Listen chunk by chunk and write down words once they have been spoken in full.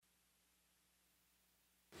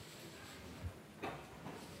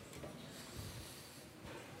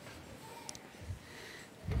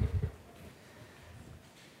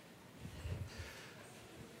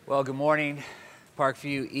Well, good morning,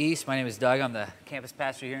 Parkview East. My name is Doug. I'm the campus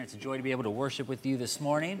pastor here, and it's a joy to be able to worship with you this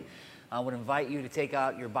morning. I would invite you to take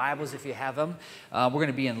out your Bibles if you have them. We're going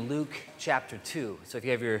to be in Luke chapter 2. So if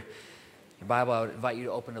you have your Bible, I would invite you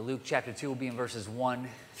to open to Luke chapter 2. We'll be in verses 1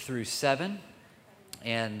 through 7.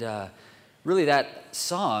 And really that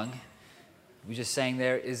song we just sang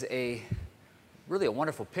there is really a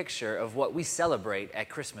wonderful picture of what we celebrate at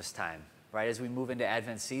Christmas time, right? As we move into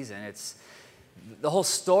Advent season, it's the whole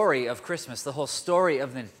story of Christmas, the whole story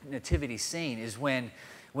of the nativity scene is when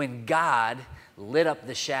God lit up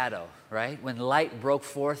the shadow, right? When light broke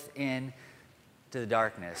forth into the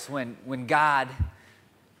darkness, when God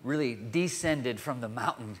really descended from the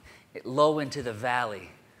mountain low into the valley,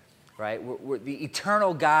 right? We're the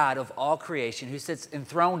eternal God of all creation, who sits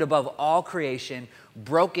enthroned above all creation,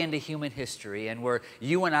 broke into human history, and where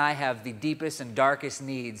you and I have the deepest and darkest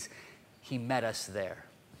needs, he met us there.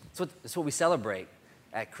 That's what we celebrate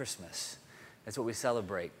at Christmas. That's what we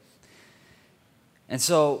celebrate. And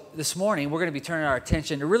so this morning, we're going to be turning our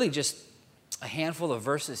attention to really just a handful of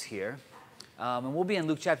verses here. And we'll be in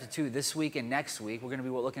Luke chapter 2 this week and next week. We're going to be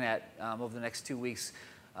looking at, over the next 2 weeks,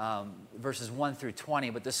 verses 1 through 20.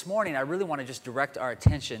 But this morning, I really want to just direct our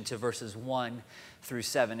attention to verses 1 through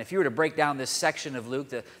 7. If you were to break down this section of Luke,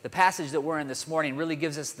 the passage that we're in this morning really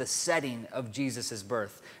gives us the setting of Jesus'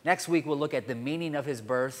 birth. Next week, we'll look at the meaning of his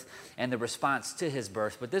birth and the response to his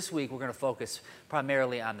birth. But this week, we're going to focus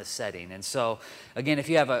primarily on the setting. And so, again, if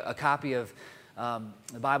you have a copy of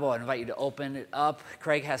the Bible, I invite you to open it up.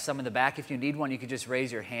 Craig has some in the back. If you need one, you could just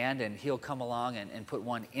raise your hand, and he'll come along and put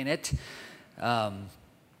one in it.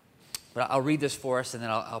 But I'll read this for us, and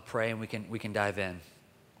then I'll pray, and we can dive in.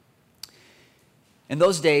 In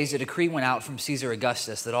those days, a decree went out from Caesar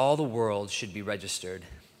Augustus that all the world should be registered.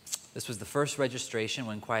 This was the first registration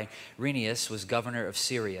when Quirinius was governor of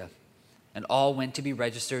Syria, and all went to be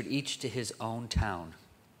registered, each to his own town.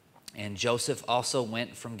 And Joseph also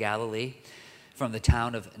went from Galilee, from the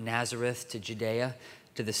town of Nazareth to Judea,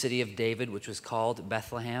 to the city of David, which was called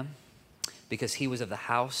Bethlehem, because he was of the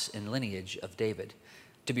house and lineage of David,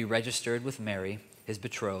 to be registered with Mary, his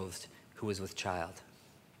betrothed, who was with child.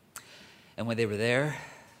 And when they were there,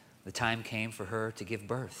 the time came for her to give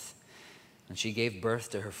birth. And she gave birth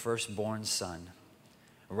to her firstborn son,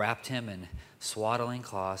 wrapped him in swaddling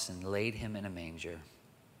cloths, and laid him in a manger,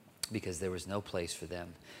 because there was no place for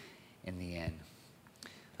them in the inn.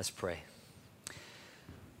 Let's pray.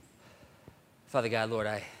 Father God, Lord,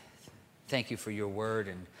 I thank you for your word,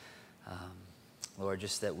 and Lord,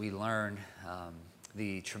 just that we learn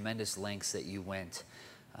the tremendous lengths that you went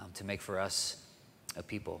to make for us a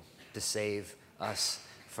people, to save us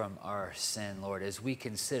from our sin, Lord. As we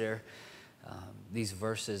consider these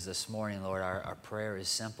verses this morning, Lord, our prayer is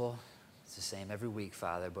simple. It's the same every week,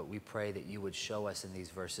 Father, but we pray that you would show us in these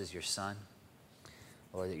verses your Son,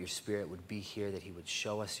 Lord, that your Spirit would be here, that he would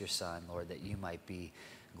show us your Son, Lord, that you might be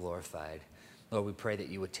glorified. Lord, we pray that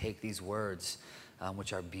you would take these words,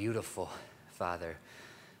 which are beautiful, Father,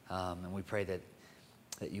 and we pray that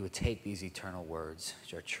you would take these eternal words,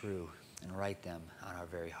 which are true, and write them on our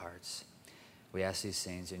very hearts. We ask these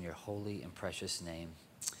things in your holy and precious name.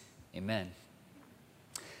 Amen.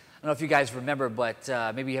 I don't know if you guys remember, but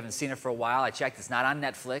maybe you haven't seen it for a while. I checked. It's not on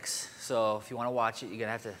Netflix, so if you want to watch it, you're going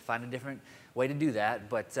to have to find a different way to do that.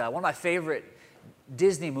 But one of my favorite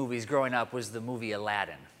Disney movies growing up was the movie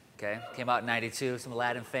Aladdin. Okay, came out in '92. Some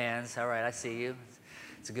Aladdin fans. All right, I see you.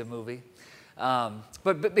 It's a good movie.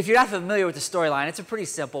 But if you're not familiar with the storyline, it's a pretty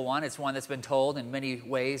simple one. It's one that's been told in many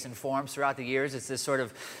ways and forms throughout the years. It's this sort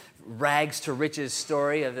of rags to riches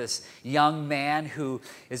story of this young man who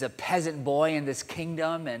is a peasant boy in this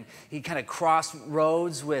kingdom, and he kind of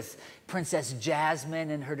crossroads with Princess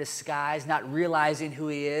Jasmine in her disguise, not realizing who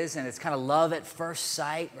he is, and it's kind of love at first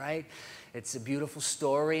sight, right? It's a beautiful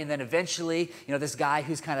story. And then eventually, this guy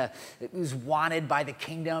who's wanted by the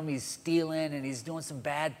kingdom, he's stealing and he's doing some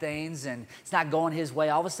bad things, and it's not going his way.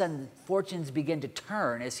 All of a sudden, fortunes begin to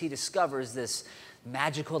turn as he discovers this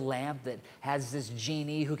magical lamp that has this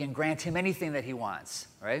genie who can grant him anything that he wants,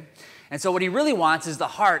 right? And so what he really wants is the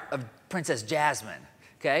heart of Princess Jasmine.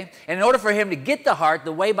 Okay? And in order for him to get the heart,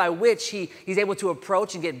 the way by which he's able to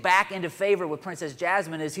approach and get back into favor with Princess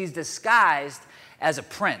Jasmine is he's disguised as a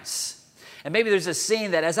prince. And maybe there's a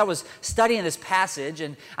scene that as I was studying this passage,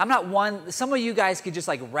 and I'm not one, some of you guys could just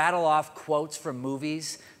rattle off quotes from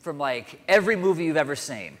movies, from every movie you've ever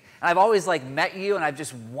seen. And I've always met you, and I've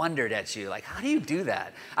just wondered at you, how do you do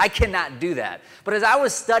that? I cannot do that. But as I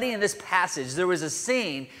was studying this passage, there was a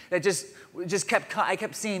scene that I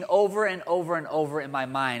kept seeing over and over and over in my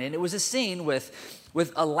mind. And it was a scene with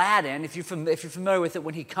with Aladdin, if you're familiar with it,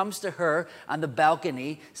 when he comes to her on the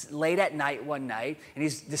balcony late at night one night, and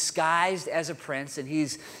he's disguised as a prince, and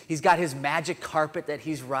he's got his magic carpet that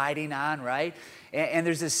he's riding on, right? And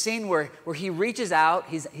there's this scene where he reaches out,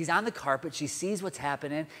 he's on the carpet, she sees what's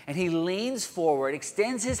happening, and he leans forward,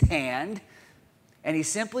 extends his hand, and he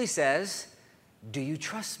simply says, "Do you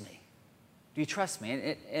trust me? Do you trust me?"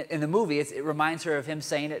 And in the movie, it reminds her of him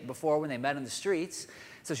saying it before when they met on the streets.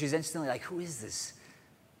 So she's instantly like, who is this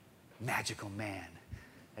magical man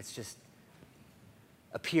that's just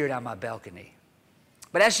appeared on my balcony?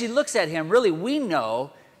 But as she looks at him, really, we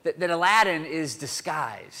know that Aladdin is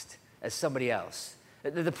disguised as somebody else.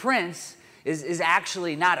 The prince is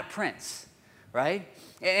actually not a prince, right?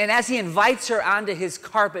 And as he invites her onto his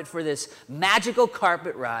carpet for this magical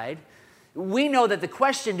carpet ride, we know that the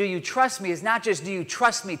question, do you trust me, is not just, do you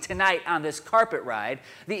trust me tonight on this carpet ride?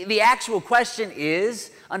 The actual question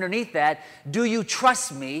is, underneath that, do you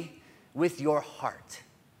trust me with your heart?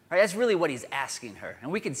 Right? That's really what he's asking her. And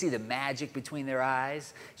we can see the magic between their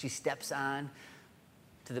eyes. She steps on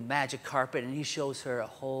to the magic carpet, and he shows her a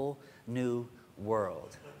whole new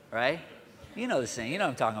world, right? You know the scene. You know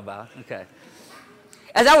what I'm talking about. Okay.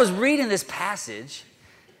 As I was reading this passage,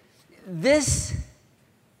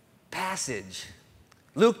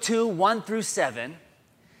 Luke 2, 1 through 7,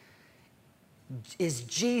 is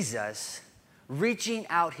Jesus reaching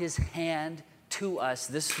out his hand to us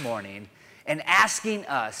this morning and asking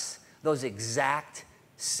us those exact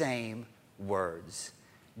same words.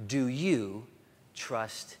 Do you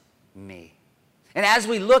trust me? And as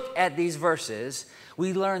we look at these verses,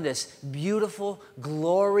 we learn this beautiful,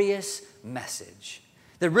 glorious message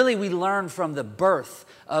that really we learn from the birth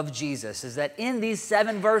of Jesus, is that in these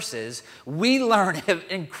 7 verses, we learn an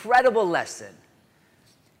incredible lesson.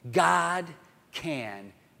 God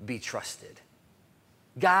can be trusted.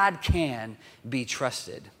 God can be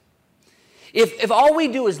trusted. If all we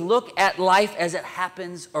do is look at life as it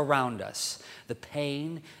happens around us, the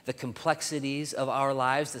pain, the complexities of our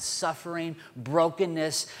lives, the suffering,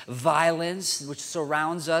 brokenness, violence which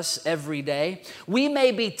surrounds us every day, we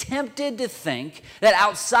may be tempted to think that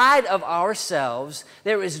outside of ourselves,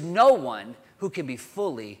 there is no one who can be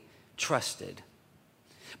fully trusted.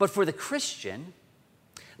 But for the Christian,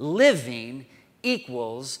 living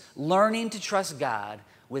equals learning to trust God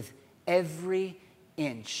with every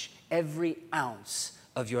inch, every ounce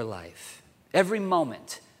of your life, every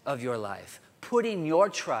moment of your life, putting your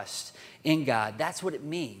trust in God. That's what it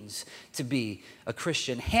means to be a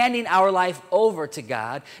Christian. Handing our life over to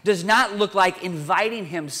God does not look like inviting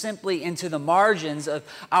him simply into the margins of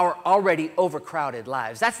our already overcrowded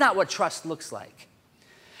lives. That's not what trust looks like.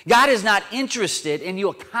 God is not interested in you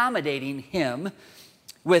accommodating him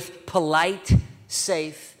with polite,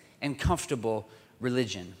 safe, and comfortable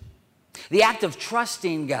religion. The act of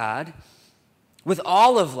trusting God with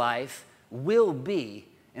all of life will be,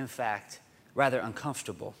 in fact, rather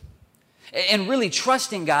uncomfortable. And really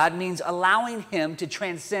trusting God means allowing him to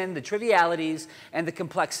transcend the trivialities and the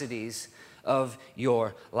complexities of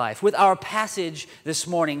your life. With our passage this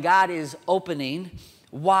morning, God is opening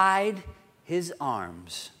wide his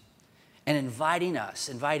arms and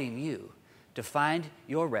inviting you to find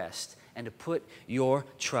your rest and to put your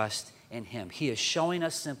trust in him. He is showing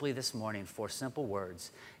us simply this morning 4 simple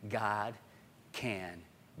words: God can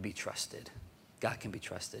be trusted. God can be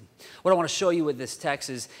trusted. What I want to show you with this text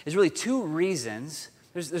is really 2 reasons.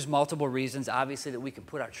 There's multiple reasons, obviously, that we can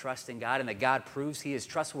put our trust in God and that God proves he is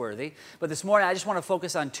trustworthy. But this morning, I just want to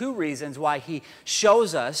focus on 2 reasons why he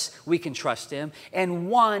shows us we can trust him, and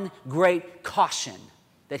 1 great caution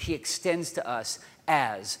that he extends to us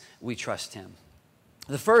as we trust him.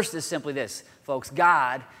 The first is simply this, folks: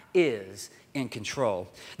 God is in control.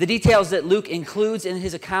 The details that Luke includes in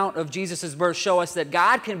his account of Jesus' birth show us that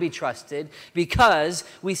God can be trusted because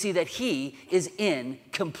we see that he is in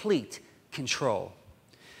complete control.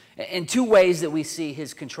 In 2 ways that we see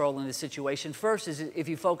his control in this situation. First is if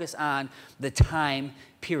you focus on the time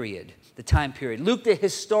period. The time period. Luke, the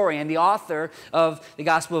historian, the author of the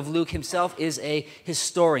Gospel of Luke himself, is a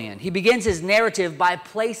historian. He begins his narrative by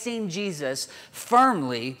placing Jesus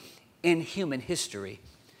firmly in human history.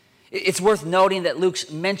 It's worth noting that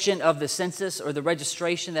Luke's mention of the census or the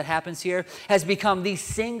registration that happens here has become the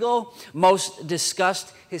single most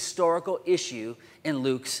discussed historical issue in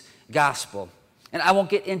Luke's gospel. And I won't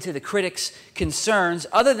get into the critics' concerns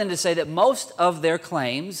other than to say that most of their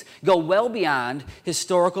claims go well beyond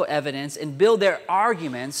historical evidence and build their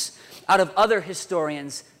arguments out of other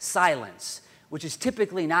historians' silence, which is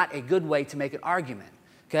typically not a good way to make an argument,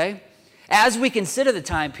 okay? As we consider the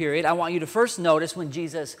time period, I want you to first notice when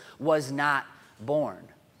Jesus was not born.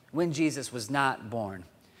 when Jesus was not born.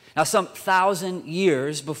 Now, some 1,000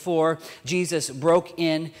 years before Jesus broke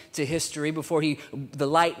into history, before the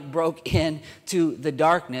light broke into the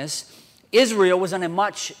darkness, Israel was on a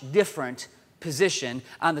much different position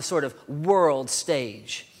on the sort of world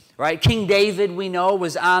stage. Right? King David, we know,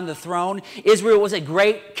 was on the throne. Israel was a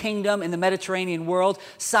great kingdom in the Mediterranean world.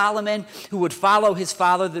 Solomon, who would follow his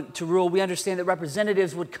father to rule, we understand that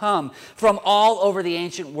representatives would come from all over the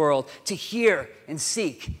ancient world to hear and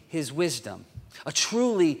seek his wisdom. A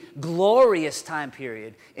truly glorious time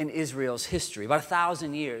period in Israel's history, about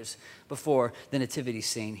 1,000 years before the nativity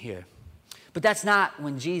scene here. But that's not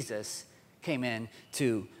when Jesus came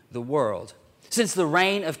into the world. Since the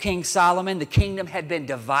reign of King Solomon, the kingdom had been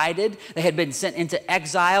divided. They had been sent into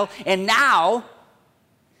exile. And now,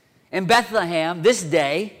 in Bethlehem, this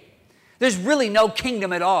day, there's really no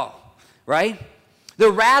kingdom at all, right?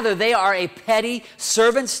 Rather, they are a petty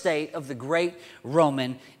servant state of the great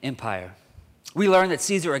Roman Empire. We learn that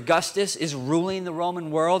Caesar Augustus is ruling the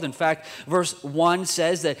Roman world. In fact, verse 1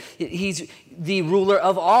 says that he's the ruler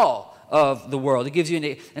of all of the world. It gives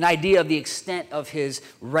you an idea of the extent of his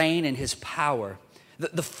reign and his power.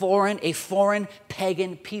 A foreign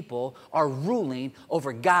pagan people are ruling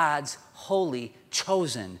over God's holy,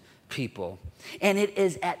 chosen people. And it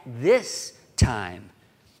is at this time,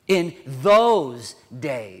 in those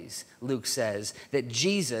days, Luke says, that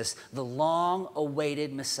Jesus, the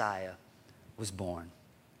long-awaited Messiah, was born.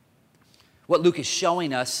 What Luke is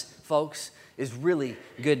showing us, folks, is really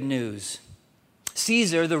good news.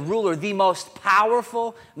 Caesar, the ruler, the most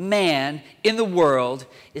powerful man in the world,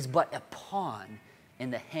 is but a pawn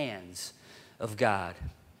in the hands of God.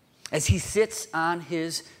 As he sits on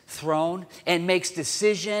his throne and makes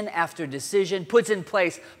decision after decision, puts in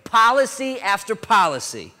place policy after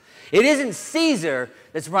policy. It isn't Caesar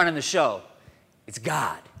that's running the show. It's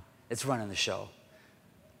God that's running the show.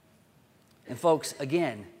 And folks,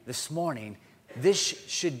 again, this morning, this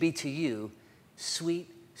should be to you sweet,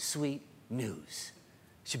 sweet news.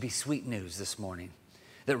 It should be sweet news this morning.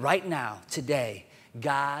 That right now, today,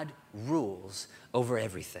 God rules over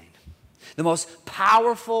everything. The most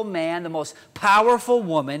powerful man, the most powerful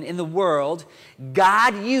woman in the world,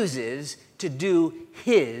 God uses to do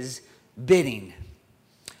his bidding.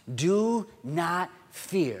 Do not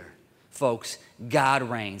fear, folks. God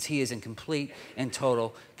reigns. He is in complete and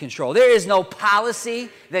total control. There is no policy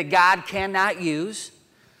that God cannot use.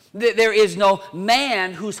 There is no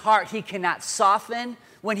man whose heart he cannot soften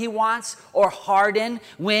when he wants or harden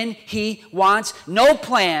when he wants. No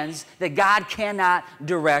plans that God cannot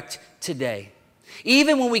direct today.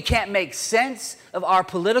 Even when we can't make sense of our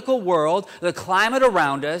political world, the climate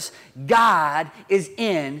around us, God is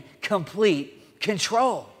in complete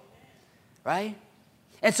control, right?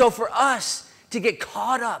 And so for us to get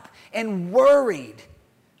caught up and worried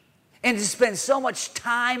and to spend so much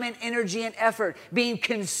time and energy and effort being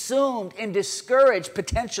consumed and discouraged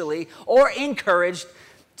potentially or encouraged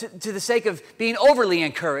to the sake of being overly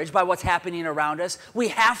encouraged by what's happening around us, we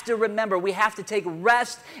have to remember, we have to take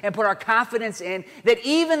rest and put our confidence in that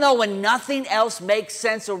even though when nothing else makes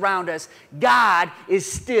sense around us, God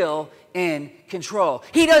is still in control.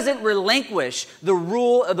 He doesn't relinquish the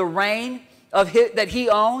rule of the reign that he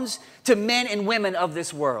owns to men and women of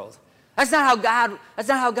this world. That's not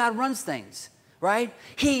how God runs things, right?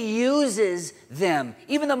 He uses them.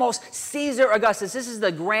 Even the most Caesar Augustus, this is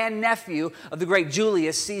the grandnephew of the great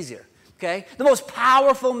Julius Caesar, okay? The most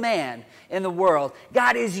powerful man in the world,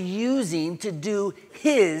 God is using to do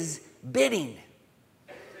his bidding.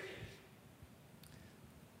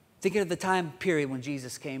 Thinking of the time period when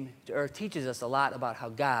Jesus came to earth teaches us a lot about how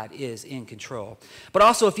God is in control. But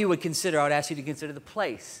also, if you would consider, I would ask you to consider the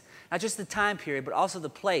place. Not just the time period, but also the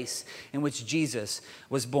place in which Jesus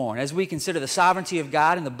was born. As we consider the sovereignty of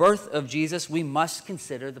God and the birth of Jesus, we must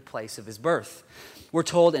consider the place of his birth. We're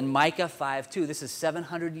told in Micah 5:2, this is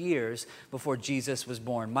 700 years before Jesus was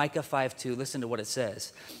born. Micah 5:2, listen to what it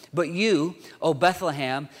says. But you, O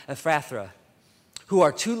Bethlehem Ephrathah, who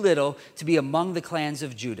are too little to be among the clans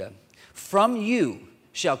of Judah, from you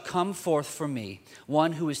shall come forth for me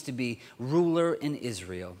one who is to be ruler in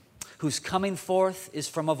Israel, whose coming forth is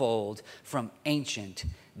from of old, from ancient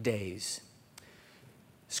days.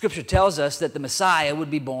 Scripture tells us that the Messiah would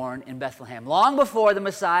be born in Bethlehem. Long before the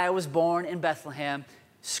Messiah was born in Bethlehem,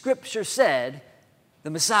 Scripture said the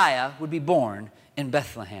Messiah would be born in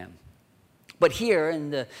Bethlehem. But here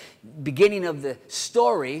in the beginning of the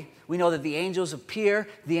story, we know that the angel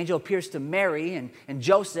appears to Mary and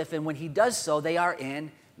Joseph, and when he does so, they are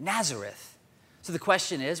in Nazareth. So the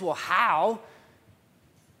question is, well, how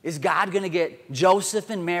is God going to get Joseph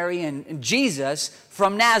and Mary and Jesus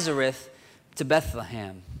from Nazareth to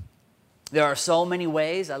Bethlehem? There are so many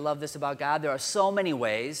ways. I love this about God. There are so many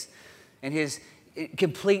ways in his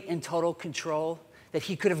complete and total control that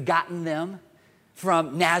he could have gotten them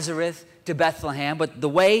from Nazareth to Bethlehem. But the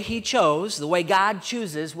way he chose, the way God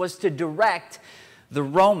chooses, was to direct the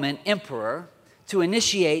Roman emperor to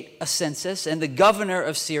initiate a census and the governor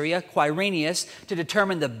of Syria, Quirinius, to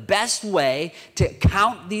determine the best way to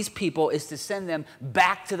count these people is to send them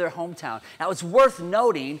back to their hometown. Now, it's worth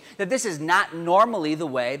noting that this is not normally the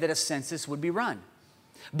way that a census would be run.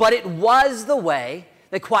 But it was the way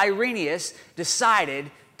that Quirinius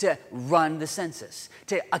decided to run the census,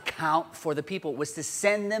 to account for the people, was to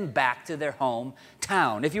send them back to their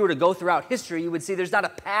hometown. If you were to go throughout history, you would see there's not a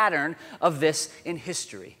pattern of this in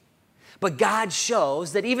history. But God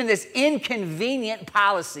shows that even this inconvenient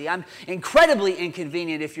policy, I'm incredibly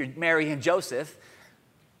inconvenient if you're Mary and Joseph,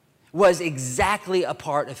 was exactly a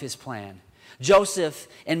part of his plan. Joseph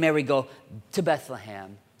and Mary go to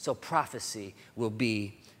Bethlehem, so prophecy will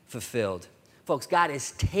be fulfilled. Folks, God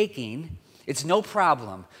is taking, it's no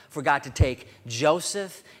problem for God to take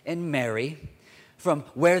Joseph and Mary from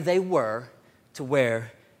where they were to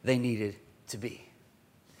where they needed to be.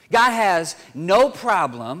 God has no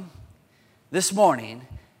problem this morning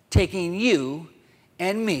taking you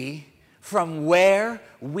and me from where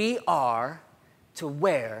we are to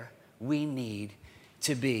where we need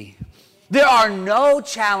to be. There are no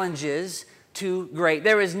challenges too great.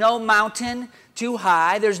 There is no mountain too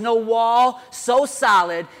high. There's no wall so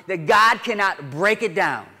solid that God cannot break it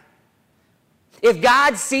down. If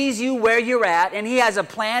God sees you where you're at and he has a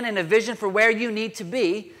plan and a vision for where you need to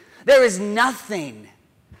be, there is nothing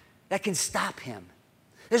that can stop him.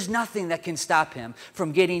 There's nothing that can stop him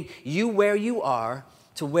from getting you where you are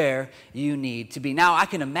to where you need to be. Now, I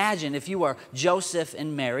can imagine if you are Joseph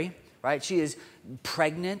and Mary, right? She is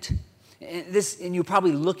pregnant. And you're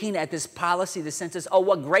probably looking at this policy, the census. Oh,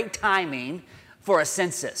 what great timing for a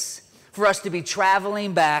census, for us to be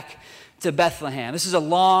traveling back to Bethlehem. This is a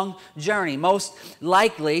long journey. Most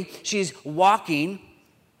likely, she's walking,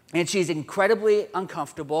 and she's incredibly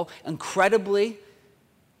uncomfortable,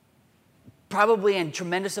 probably in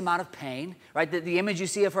tremendous amount of pain, right? The image you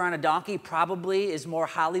see of her on a donkey probably is more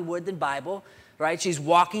Hollywood than Bible, right? She's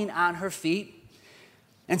walking on her feet.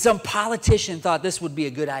 And some politician thought this would be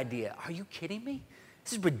a good idea. Are you kidding me?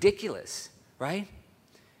 This is ridiculous, right?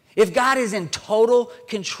 If God is in total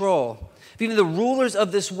control, if even the rulers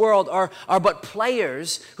of this world are but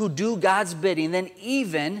players who do God's bidding, then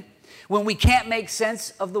even when we can't make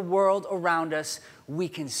sense of the world around us, we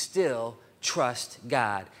can still trust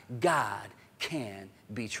God. God can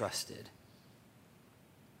be trusted.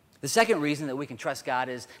 The second reason that we can trust God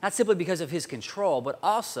is not simply because of his control, but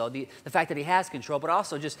also the fact that he has control, but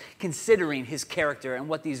also just considering his character and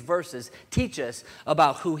what these verses teach us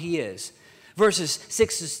about who he is. Verses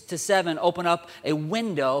 6 to 7 open up a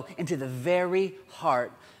window into the very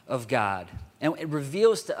heart of God. And it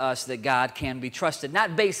reveals to us that God can be trusted,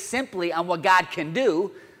 not based simply on what God can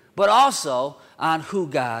do, but also on who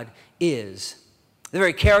God is. The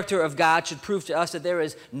very character of God should prove to us that there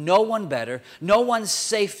is no one better, no one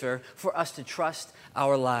safer for us to trust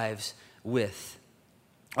our lives with.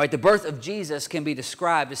 All right, the birth of Jesus can be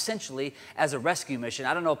described essentially as a rescue mission.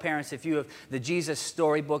 I don't know, parents, if you have the Jesus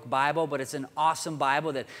Storybook Bible, but it's an awesome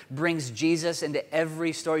Bible that brings Jesus into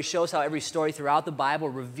every story, shows how every story throughout the Bible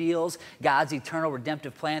reveals God's eternal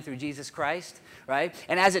redemptive plan through Jesus Christ, right?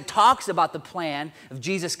 And as it talks about the plan of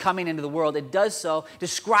Jesus coming into the world, it does so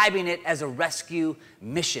describing it as a rescue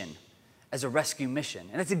mission. As a rescue mission.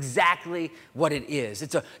 And that's exactly what it is.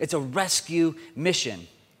 It's a rescue mission.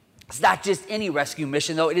 It's not just any rescue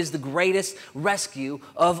mission, though. It is the greatest rescue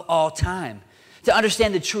of all time. To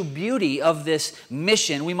understand the true beauty of this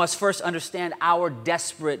mission, we must first understand our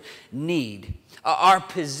desperate need, our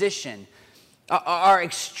position, our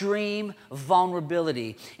extreme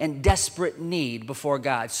vulnerability and desperate need before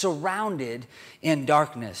God, surrounded in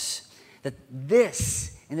darkness. That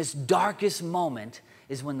this, in this darkest moment,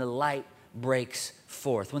 is when the light breaks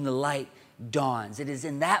forth, when the light dawns. It is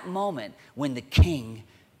in that moment when the King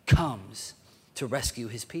comes to rescue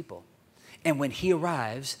his people. And when he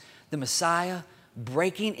arrives, the Messiah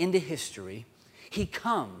breaking into history, he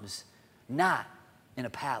comes not in a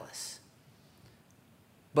palace,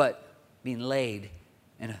 but being laid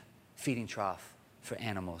in a feeding trough for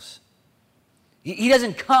animals. He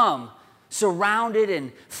doesn't come surrounded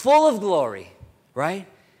and full of glory, right?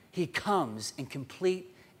 He comes in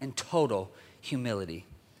complete and total humility.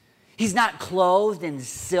 He's not clothed in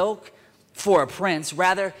silk for a prince.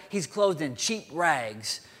 Rather, he's clothed in cheap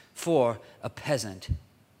rags for a peasant.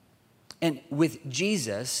 And with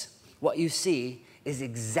Jesus, what you see is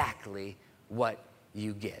exactly what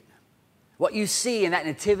you get. What you see in that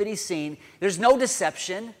nativity scene, there's no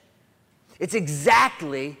deception. It's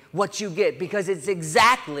exactly what you get because it's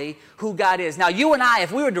exactly who God is. Now, you and I,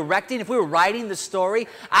 if we were directing, if we were writing the story,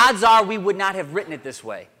 odds are we would not have written it this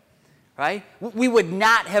way, right? We would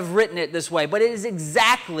not have written it this way, but it is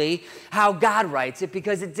exactly how God writes it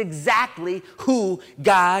because it's exactly who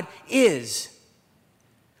God is.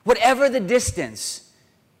 Whatever the distance,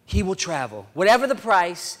 he will travel. Whatever the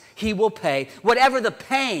price, he will pay. Whatever the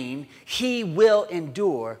pain, he will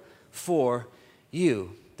endure for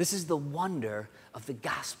you. This is the wonder of the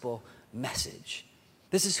gospel message.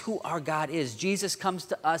 This is who our God is. Jesus comes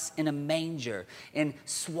to us in a manger, in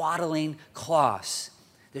swaddling cloths.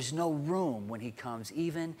 There's no room when he comes,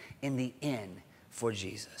 even in the inn, for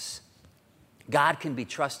Jesus. God can be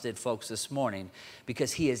trusted, folks, this morning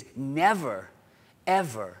because he is never,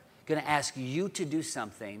 ever going to ask you to do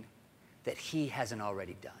something that he hasn't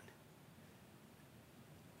already done.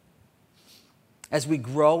 As we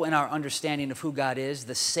grow in our understanding of who God is,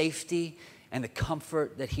 the safety and the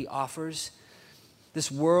comfort that he offers,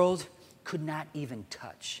 this world could not even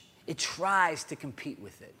touch. It tries to compete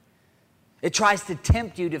with it. It tries to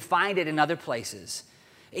tempt you to find it in other places.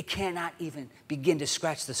 It cannot even begin to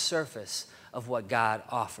scratch the surface of what God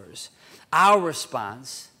offers. Our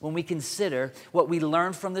response, when we consider what we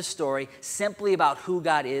learn from the story simply about who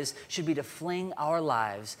God is, should be to fling our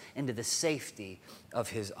lives into the safety of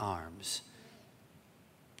his arms.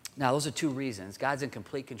 Now, those are two reasons. God's in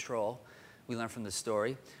complete control. We learn from the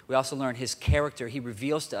story. We also learn his character. He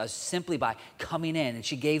reveals to us simply by coming in. And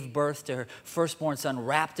she gave birth to her firstborn son,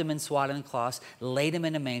 wrapped him in swaddling cloths, laid him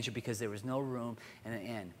in a manger because there was no room in an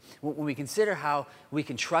inn. When we consider how we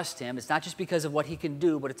can trust him, it's not just because of what he can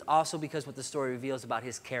do, but it's also because what the story reveals about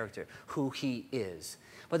his character, who he is.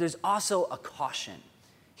 But there's also a caution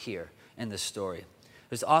here in the story.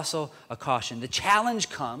 There's also a caution. The challenge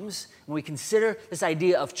comes when we consider this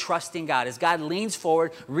idea of trusting God. As God leans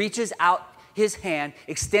forward, reaches out his hand,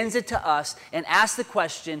 extends it to us, and asks the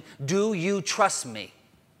question, do you trust me?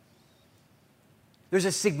 There's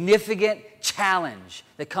a significant challenge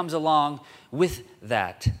that comes along with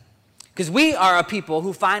that. Because we are a people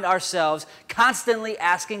who find ourselves constantly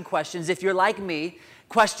asking questions, if you're like me,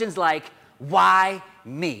 questions like, why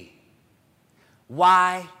me?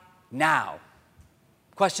 Why now?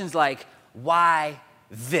 Questions like, why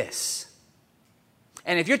this?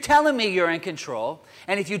 And if you're telling me you're in control,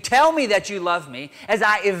 and if you tell me that you love me, as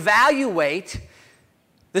I evaluate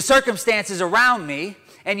the circumstances around me,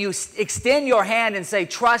 and you extend your hand and say,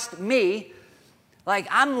 trust me, like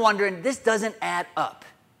I'm wondering, this doesn't add up.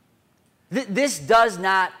 This does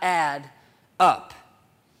not add up.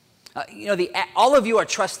 All of you are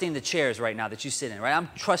trusting the chairs right now that you sit in, right? I'm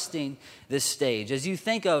trusting this stage. As you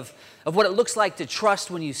think of what it looks like to trust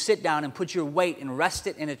when you sit down and put your weight and rest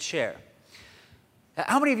it in a chair.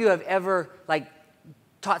 How many of you have ever,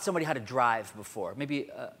 taught somebody how to drive before? Maybe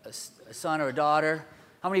a son or a daughter?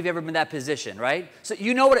 How many of you have ever been in that position, right? So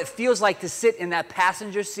you know what it feels like to sit in that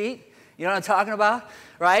passenger seat? You know what I'm talking about,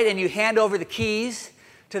 right? And you hand over the keys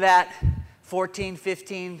to that 14,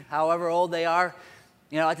 15, however old they are,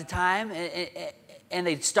 at the time, and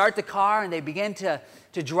they start the car and they begin to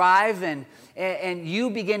drive, and you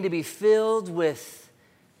begin to be filled with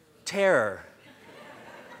terror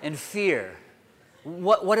and fear.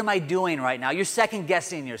 What am I doing right now? You're second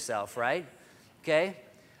guessing yourself, right? Okay?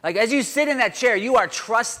 Like as you sit in that chair, you are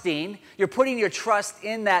trusting, you're putting your trust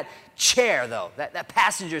in that chair though, that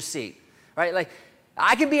passenger seat, right? Like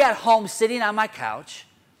I can be at home sitting on my couch,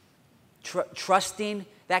 trusting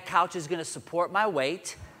that couch is going to support my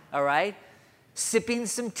weight, all right? Sipping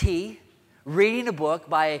some tea, reading a book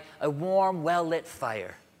by a warm, well-lit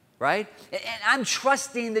fire, right? And I'm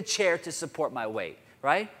trusting the chair to support my weight,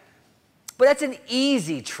 right? But that's an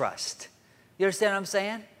easy trust. You understand what I'm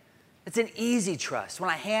saying? It's an easy trust. When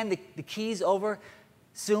I hand the keys over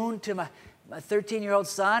soon to my 13-year-old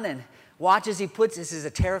son and watch as he puts, this is a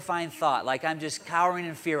terrifying thought, like I'm just cowering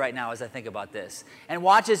in fear right now as I think about this. And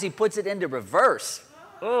watch as he puts it into reverse.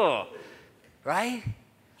 Oh, right?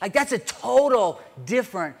 Like that's a total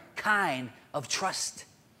different kind of trust.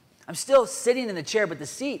 I'm still sitting in the chair, but the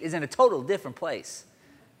seat is in a total different place,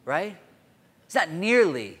 right? It's not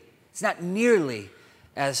nearly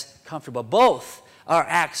as comfortable. Both are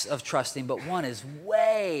acts of trusting, but one is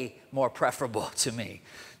way more preferable to me,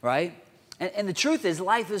 right? And the truth is,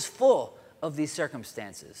 life is full of these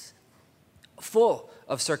circumstances, full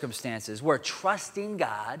of circumstances where trusting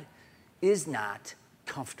God is not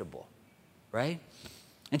comfortable, right?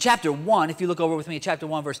 In chapter 1, if you look over with me, chapter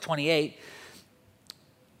 1, verse 28,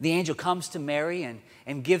 the angel comes to Mary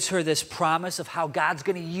and gives her this promise of how God's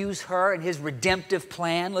going to use her in his redemptive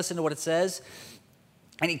plan. Listen to what it says.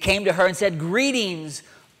 And he came to her and said, "Greetings,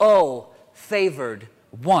 O favored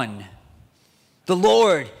one. The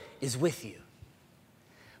Lord is with you."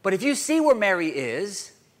 But if you see where Mary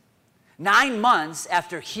is, 9 months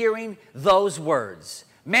after hearing those words,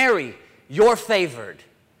 Mary, you're favored.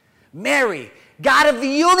 Mary, God of the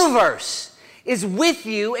universe is with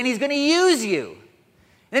you and he's going to use you.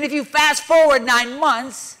 And then if you fast forward 9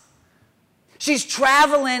 months, she's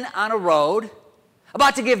traveling on a road,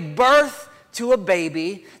 about to give birth to a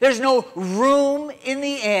baby. There's no room in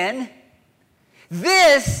the inn.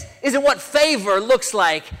 This isn't what favor looks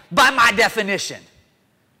like by my definition,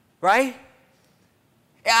 right?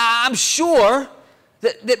 I'm sure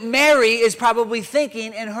that Mary is probably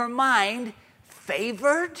thinking in her mind,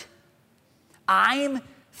 favored? I'm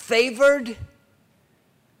favored?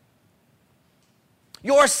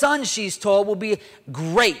 Your son, she's told, will be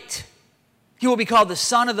great. He will be called the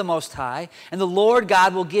Son of the Most High, and the Lord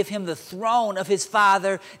God will give him the throne of his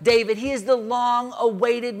father David. He is the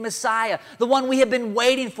long-awaited Messiah, the one we have been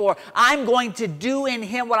waiting for. I'm going to do in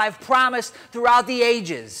him what I've promised throughout the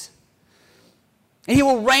ages. And he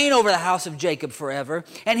will reign over the house of Jacob forever,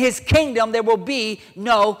 and his kingdom there will be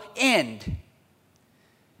no end.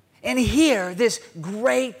 And here, this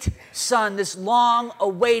great son, this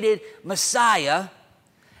long-awaited Messiah,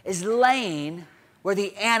 is laying where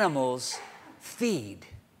the animals feed.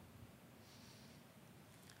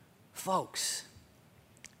 Folks,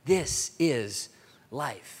 this is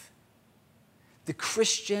life. The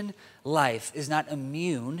Christian life is not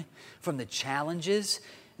immune from the challenges,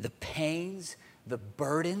 the pains, the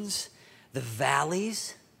burdens, the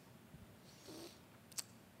valleys.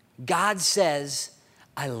 God says,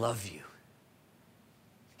 I love you.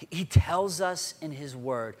 He tells us in his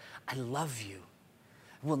word, I love you.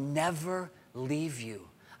 I will never leave you.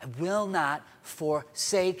 I will not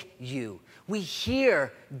forsake you. We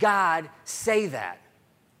hear God say that.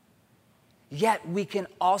 Yet we can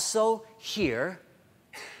also hear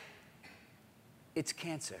it's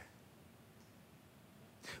cancer.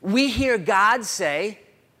 We hear God say,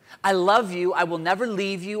 I love you, I will never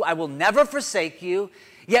leave you, I will never forsake you.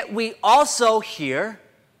 Yet we also hear,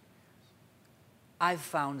 I've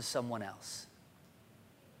found someone else.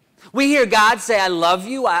 We hear God say, I love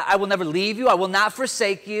you, I will never leave you, I will not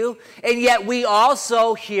forsake you. And yet we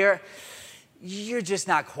also hear, you're just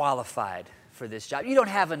not qualified for this job. You don't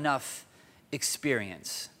have enough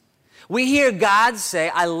experience. We hear God say,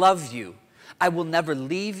 I love you, I will never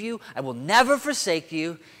leave you, I will never forsake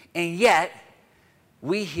you. And yet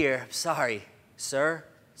we hear, sorry, sir,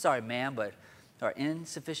 sorry, ma'am, but there are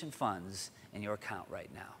insufficient funds in your account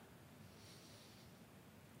right now.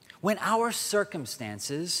 When our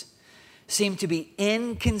circumstances seem to be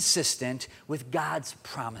inconsistent with God's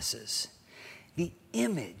promises, the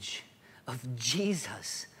image of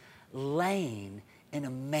Jesus laying in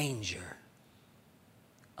a manger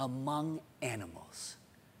among animals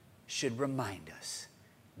should remind us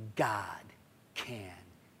God can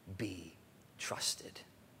be trusted.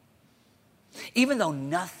 Even though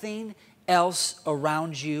nothing else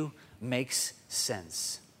around you makes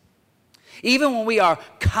sense. Even when we are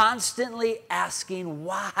constantly asking,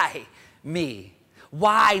 why me?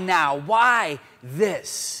 Why now? Why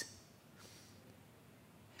this?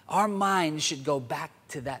 Our mind should go back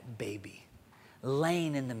to that baby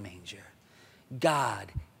laying in the manger.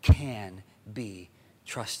 God can be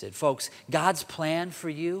trusted. Folks, God's plan for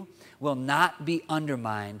you will not be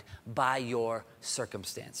undermined by your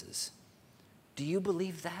circumstances. Do you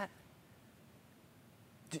believe that?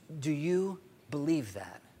 Do you believe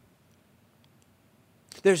that?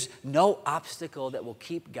 There's no obstacle that will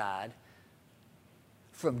keep God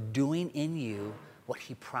from doing in you what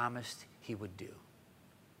he promised he would do.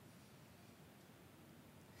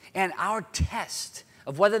 And our test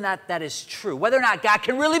of whether or not that is true, whether or not God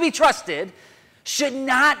can really be trusted, should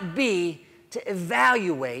not be to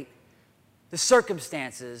evaluate the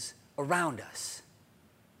circumstances around us.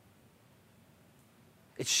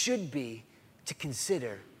 It should be to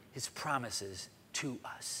consider his promises to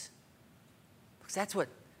us. Because that's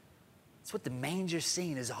what the manger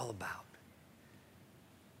scene is all about.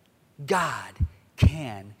 God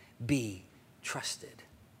can be trusted.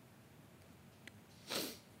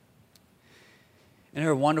 In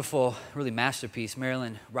her wonderful, really masterpiece,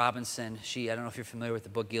 Marilyn Robinson, I don't know if you're familiar with the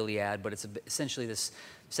book Gilead, but it's essentially this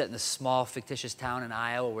set in this small fictitious town in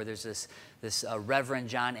Iowa where there's this Reverend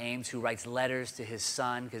John Ames who writes letters to his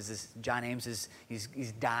son because John Ames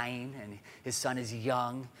he's dying and his son is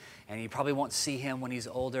young and he probably won't see him when he's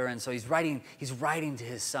older, and so he's writing to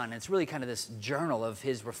his son. And it's really kind of this journal of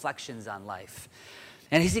his reflections on life.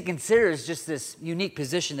 And as he considers just this unique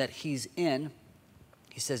position that he's in,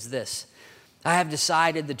 he says this: I have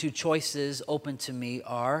decided the two choices open to me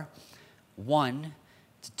are, one,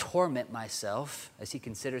 to torment myself as he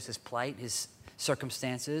considers his plight, his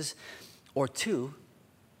circumstances, or two,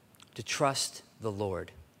 to trust the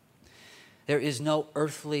Lord. There is no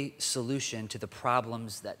earthly solution to the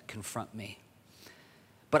problems that confront me,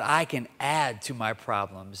 but I can add to my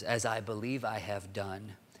problems as I believe I have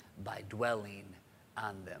done by dwelling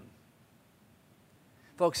on them.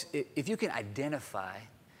 Folks, if you can identify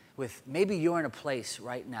with, maybe you're in a place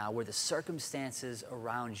right now where the circumstances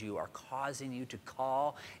around you are causing you to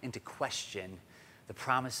call and to question the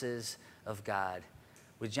promises of God.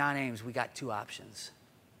 With John Ames, we got two options.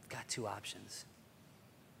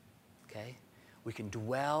 Okay? We can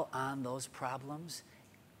dwell on those problems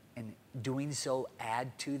and doing so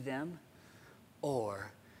add to them,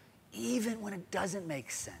 or even when it doesn't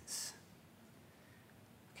make sense,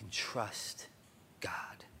 we can trust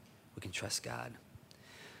God. We can trust God.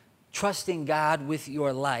 Trusting God with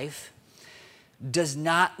your life does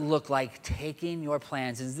not look like taking your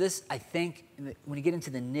plans. And this, I think, when you get into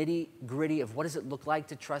the nitty-gritty of what does it look like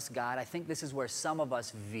to trust God, I think this is where some of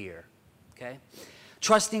us veer, okay?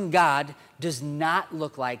 Trusting God does not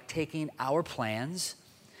look like taking our plans,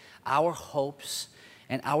 our hopes,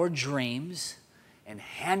 and our dreams and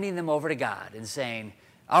handing them over to God and saying,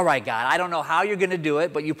 all right, God, I don't know how you're going to do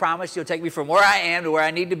it, but you promised you'll take me from where I am to where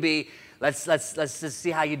I need to be. Let's just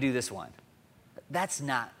see how you do this one. That's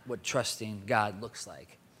not what trusting God looks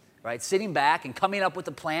like, right? Sitting back and coming up with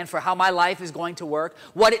a plan for how my life is going to work,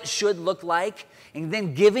 what it should look like, and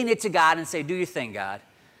then giving it to God and say, do your thing, God.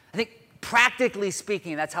 I think practically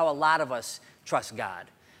speaking, that's how a lot of us trust God.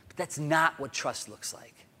 But that's not what trust looks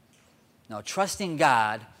like. No, trusting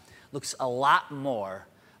God looks a lot more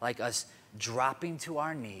like us dropping to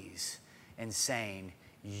our knees and saying,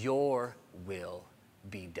 your will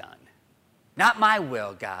be done. Not my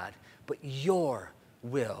will, God, but your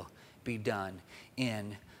will be done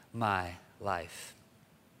in my life.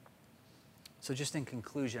 So just in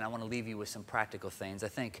conclusion, I want to leave you with some practical things. I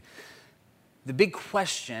think the big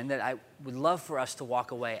question that I would love for us to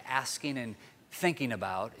walk away asking and thinking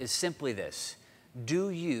about is simply this: do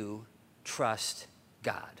you trust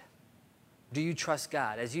God? Do you trust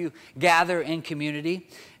God? As you gather in community,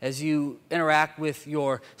 as you interact with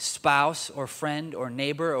your spouse or friend or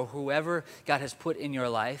neighbor or whoever God has put in your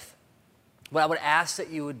life, what I would ask that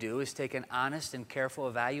you would do is take an honest and careful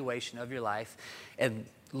evaluation of your life and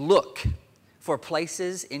look for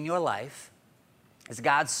places in your life as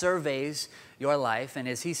God surveys your life and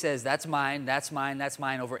as he says, that's mine, that's mine, that's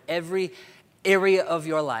mine, over every area of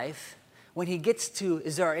your life. When he gets to,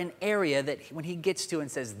 is there an area that when he gets to and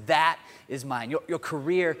says, that is mine, your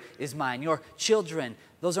career is mine, your children,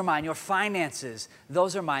 those are mine, your finances,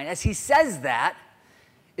 those are mine. As he says that,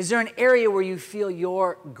 is there an area where you feel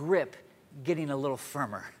your grip getting a little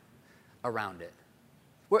firmer around it?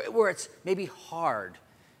 Where it's maybe hard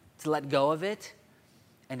to let go of it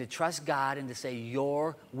and to trust God and to say,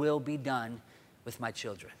 your will be done with my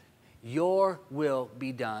children. Your will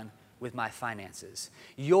be done with my finances.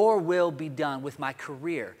 Your will be done with my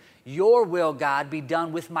career. Your will, God, be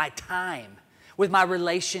done with my time, with my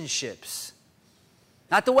relationships.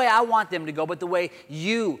 Not the way I want them to go, but the way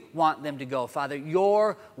you want them to go. Father,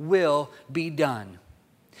 your will be done.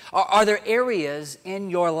 Are there areas in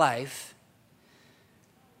your life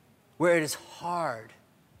where it is hard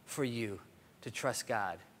for you to trust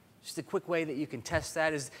God? Just a quick way that you can test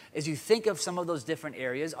that is, as you think of some of those different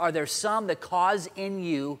areas, are there some that cause in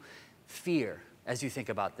you fear as you think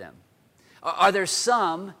about them? Are there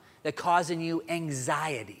some that cause in you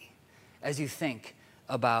anxiety as you think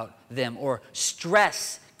about them? Or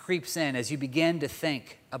stress creeps in as you begin to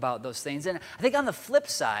think about those things? And I think on the flip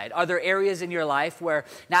side, are there areas in your life where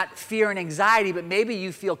not fear and anxiety, but maybe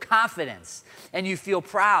you feel confidence and you feel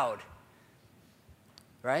proud,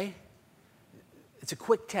 right? It's a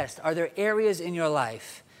quick test. Are there areas in your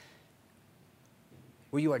life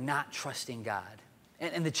where you are not trusting God?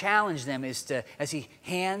 And the challenge them is to, as he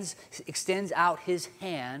extends out his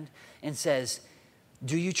hand and says,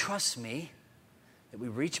 do you trust me? That we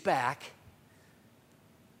reach back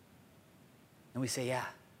and we say, yeah,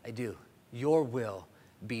 I do. Your will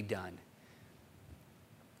be done.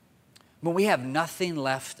 when we have nothing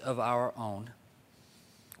left of our own,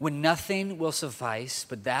 when nothing will suffice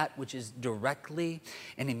but that which is directly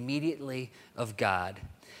and immediately of God,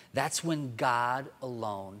 that's when God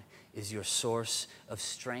alone is your source of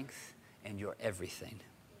strength and your everything.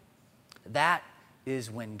 That is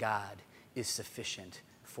when God is sufficient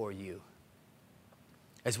for you.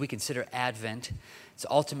 As we consider Advent, it's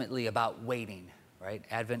ultimately about waiting, right?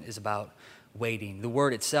 Advent is about waiting. The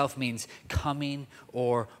word itself means coming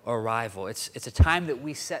or arrival. It's a time that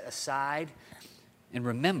we set aside and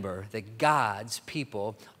remember that God's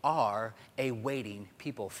people are a waiting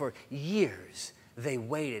people. For years, they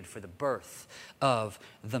waited for the birth of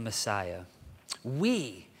the Messiah.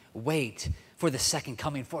 We wait for the second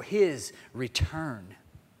coming, for his return.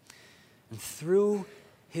 And through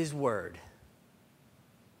his word,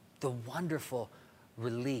 the wonderful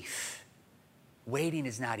relief. Waiting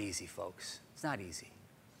is not easy, folks. It's not easy.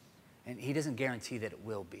 And he doesn't guarantee that it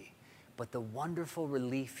will be. But the wonderful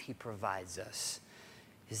relief he provides us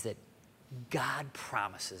is that God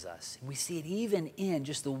promises us. We see it even in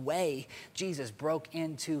just the way Jesus broke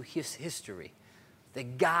into his history.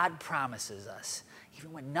 That God promises us.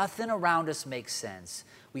 Even when nothing around us makes sense,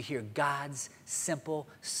 we hear God's simple,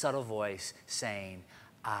 subtle voice saying,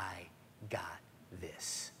 I got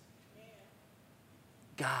this.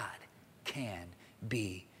 God can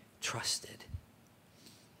be trusted.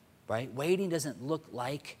 Right? Waiting doesn't look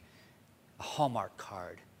like a Hallmark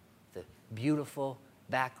card. The beautiful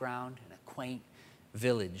background and a quaint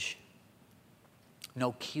village.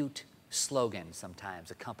 No cute slogan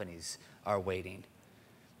sometimes accompanies our waiting.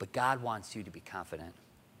 But God wants you to be confident.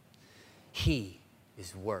 He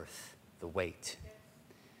is worth the wait.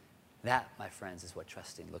 That, my friends, is what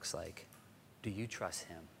trusting looks like. Do you trust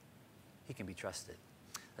him? He can be trusted.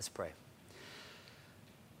 Let's pray.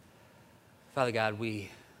 Father God, we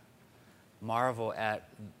marvel at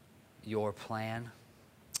your plan,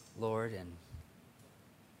 Lord, and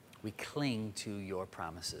we cling to your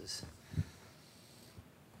promises.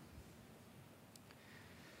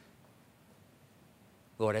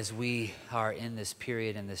 Lord, as we are in this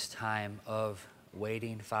period, in this time of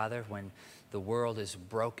waiting, Father, when the world is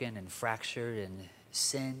broken and fractured and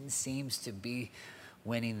sin seems to be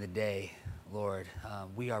winning the day, Lord,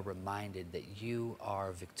 we are reminded that you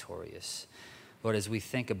are victorious. Lord, as we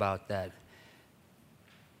think about that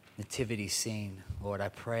nativity scene, Lord, I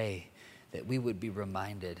pray that we would be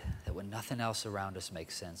reminded that when nothing else around us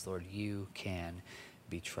makes sense, Lord, you can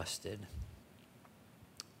be trusted.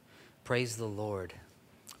 Praise the Lord.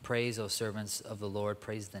 Praise, O servants of the Lord.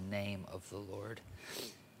 Praise the name of the Lord.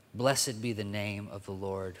 Blessed be the name of the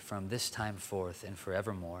Lord from this time forth and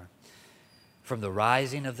forevermore. From the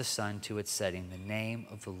rising of the sun to its setting, the name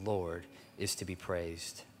of the Lord is to be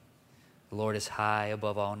praised. The Lord is high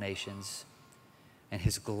above all nations, and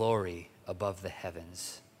his glory above the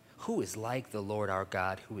heavens. Who is like the Lord our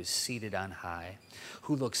God, who is seated on high,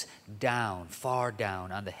 who looks down, far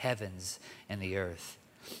down on the heavens and the earth?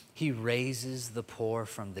 He raises the poor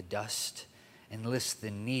from the dust and lifts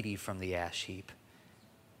the needy from the ash heap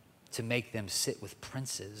to make them sit with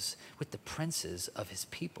the princes of his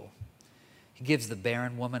people. He gives the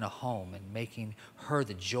barren woman a home and making her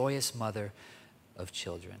the joyous mother of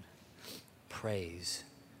children. Praise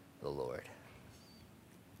the Lord.